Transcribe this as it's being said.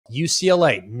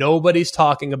UCLA, nobody's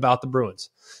talking about the Bruins.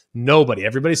 Nobody.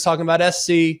 Everybody's talking about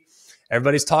SC.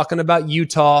 Everybody's talking about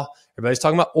Utah. Everybody's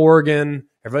talking about Oregon.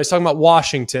 Everybody's talking about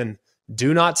Washington.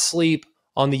 Do not sleep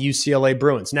on the UCLA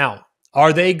Bruins. Now,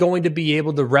 are they going to be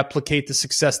able to replicate the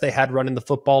success they had running the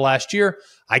football last year?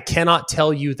 I cannot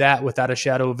tell you that without a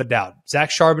shadow of a doubt. Zach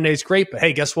Charbonnet is great, but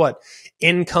hey, guess what?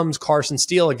 In comes Carson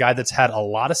Steele, a guy that's had a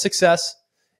lot of success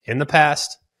in the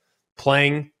past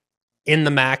playing in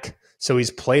the MAC. So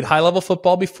he's played high-level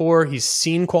football before. He's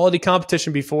seen quality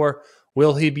competition before.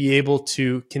 Will he be able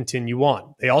to continue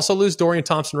on? They also lose Dorian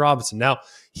Thompson-Robinson. Now,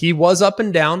 he was up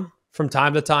and down from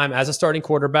time to time as a starting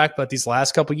quarterback, but these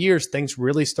last couple of years, things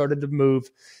really started to move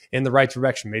in the right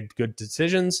direction. Made good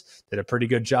decisions, did a pretty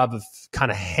good job of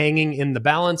kind of hanging in the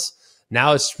balance.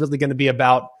 Now it's really going to be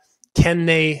about, can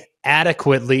they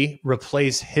adequately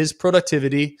replace his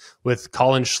productivity with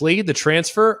Colin Schlee, the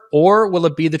transfer, or will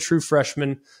it be the true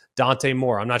freshman Dante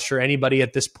Moore? I'm not sure anybody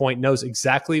at this point knows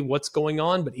exactly what's going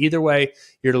on, but either way,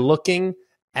 you're looking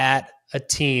at a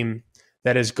team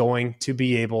that is going to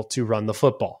be able to run the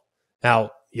football.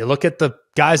 Now, you look at the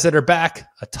guys that are back,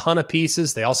 a ton of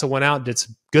pieces. They also went out and did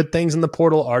some good things in the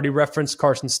portal. Already referenced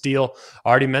Carson Steele,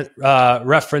 already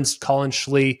referenced Colin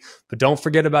Schlee, but don't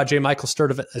forget about J. Michael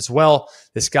Sturdivant as well.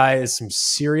 This guy is some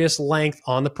serious length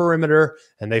on the perimeter,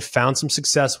 and they've found some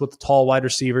success with the tall wide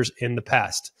receivers in the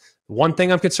past. One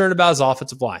thing I'm concerned about is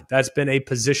offensive line. That's been a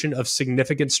position of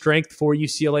significant strength for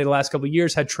UCLA the last couple of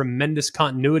years, had tremendous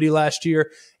continuity last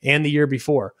year and the year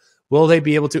before. Will they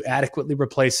be able to adequately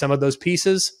replace some of those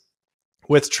pieces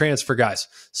with transfer guys?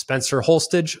 Spencer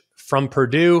Holstage from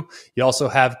Purdue. You also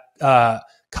have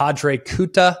Kadre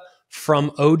Kuta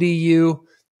from ODU.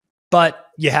 But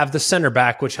you have the center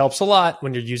back, which helps a lot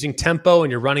when you're using tempo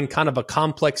and you're running kind of a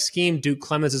complex scheme. Duke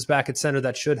Clemens is back at center.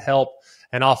 That should help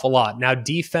an awful lot. Now,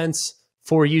 defense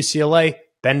for UCLA,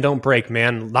 bend don't break,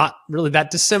 man. Not really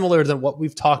that dissimilar than what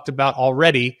we've talked about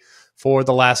already for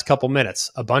the last couple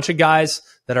minutes. A bunch of guys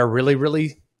that are really,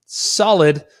 really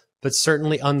solid, but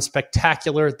certainly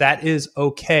unspectacular. That is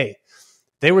okay.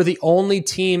 They were the only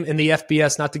team in the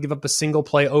FBS not to give up a single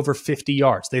play over 50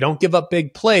 yards. They don't give up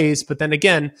big plays, but then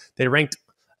again, they ranked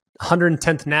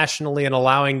 110th nationally in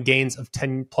allowing gains of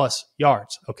 10 plus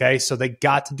yards. Okay, so they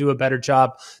got to do a better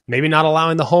job, maybe not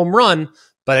allowing the home run,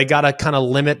 but they got to kind of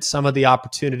limit some of the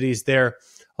opportunities there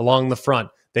along the front.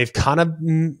 They've kind of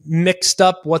mixed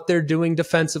up what they're doing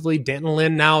defensively. Danton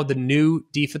Lynn, now the new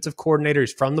defensive coordinator,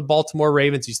 he's from the Baltimore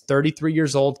Ravens. He's 33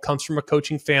 years old, comes from a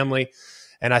coaching family,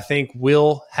 and I think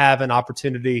will have an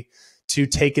opportunity to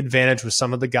take advantage with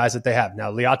some of the guys that they have.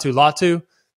 Now, Liatu Latu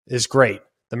is great.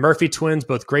 The Murphy twins,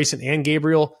 both Grayson and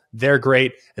Gabriel, they're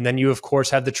great. And then you, of course,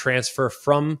 have the transfer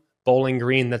from Bowling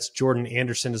Green. That's Jordan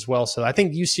Anderson as well. So I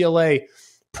think UCLA,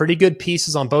 pretty good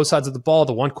pieces on both sides of the ball.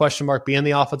 The one question mark being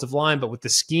the offensive line. But with the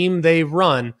scheme they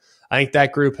run, I think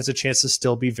that group has a chance to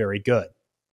still be very good.